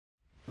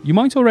You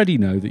might already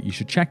know that you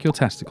should check your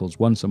testicles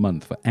once a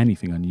month for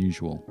anything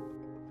unusual.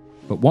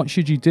 But what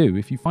should you do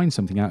if you find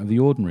something out of the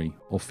ordinary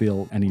or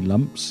feel any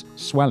lumps,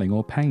 swelling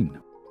or pain?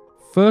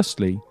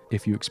 Firstly,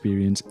 if you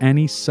experience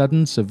any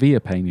sudden severe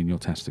pain in your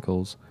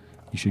testicles,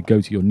 you should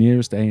go to your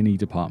nearest A&E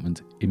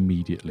department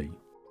immediately.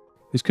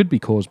 This could be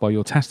caused by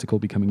your testicle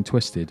becoming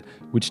twisted,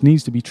 which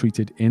needs to be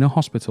treated in a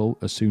hospital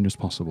as soon as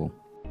possible.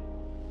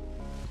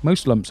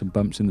 Most lumps and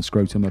bumps in the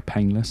scrotum are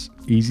painless,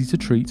 easy to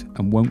treat,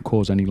 and won't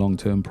cause any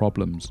long-term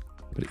problems.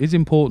 But it is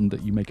important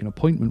that you make an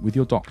appointment with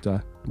your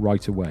doctor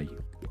right away.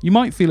 You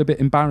might feel a bit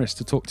embarrassed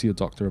to talk to your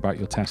doctor about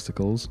your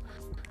testicles,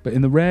 but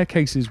in the rare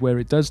cases where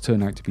it does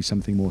turn out to be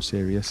something more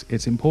serious,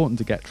 it's important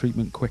to get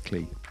treatment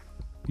quickly.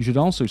 You should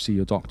also see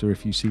your doctor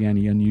if you see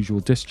any unusual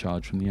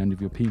discharge from the end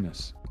of your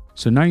penis.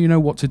 So now you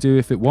know what to do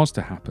if it was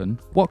to happen.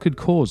 What could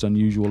cause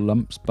unusual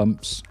lumps,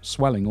 bumps,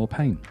 swelling or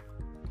pain?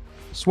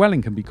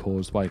 Swelling can be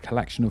caused by a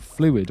collection of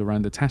fluid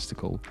around the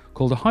testicle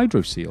called a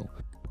hydrocele,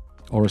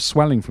 or a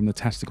swelling from the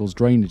testicle's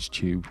drainage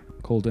tube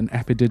called an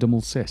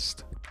epididymal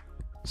cyst.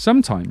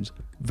 Sometimes,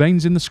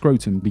 veins in the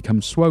scrotum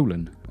become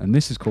swollen, and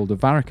this is called a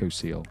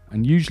varicocele,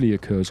 and usually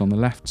occurs on the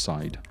left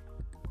side.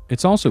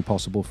 It's also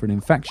possible for an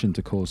infection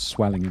to cause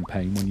swelling and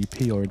pain when you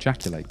pee or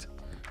ejaculate,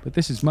 but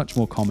this is much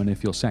more common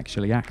if you're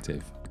sexually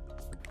active.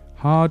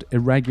 Hard,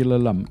 irregular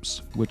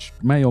lumps, which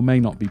may or may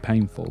not be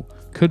painful,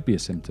 could be a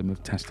symptom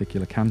of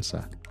testicular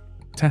cancer.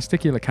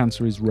 Testicular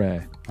cancer is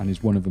rare and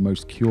is one of the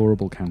most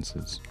curable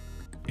cancers.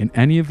 In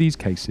any of these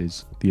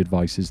cases, the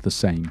advice is the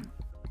same.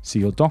 See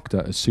your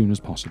doctor as soon as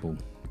possible.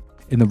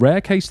 In the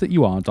rare case that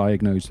you are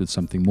diagnosed with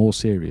something more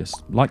serious,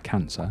 like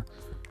cancer,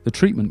 the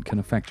treatment can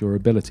affect your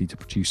ability to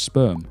produce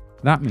sperm.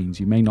 That means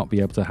you may not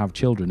be able to have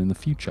children in the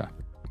future.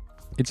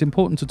 It's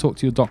important to talk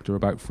to your doctor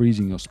about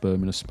freezing your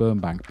sperm in a sperm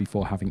bank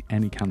before having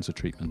any cancer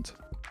treatment.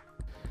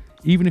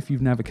 Even if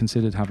you've never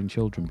considered having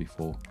children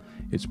before,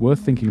 it's worth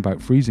thinking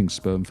about freezing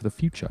sperm for the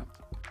future.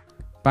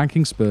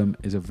 Banking sperm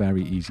is a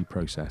very easy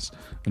process,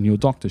 and your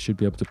doctor should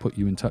be able to put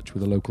you in touch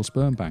with a local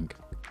sperm bank.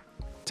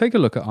 Take a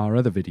look at our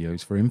other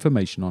videos for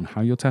information on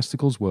how your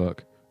testicles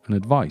work and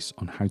advice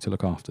on how to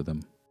look after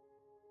them.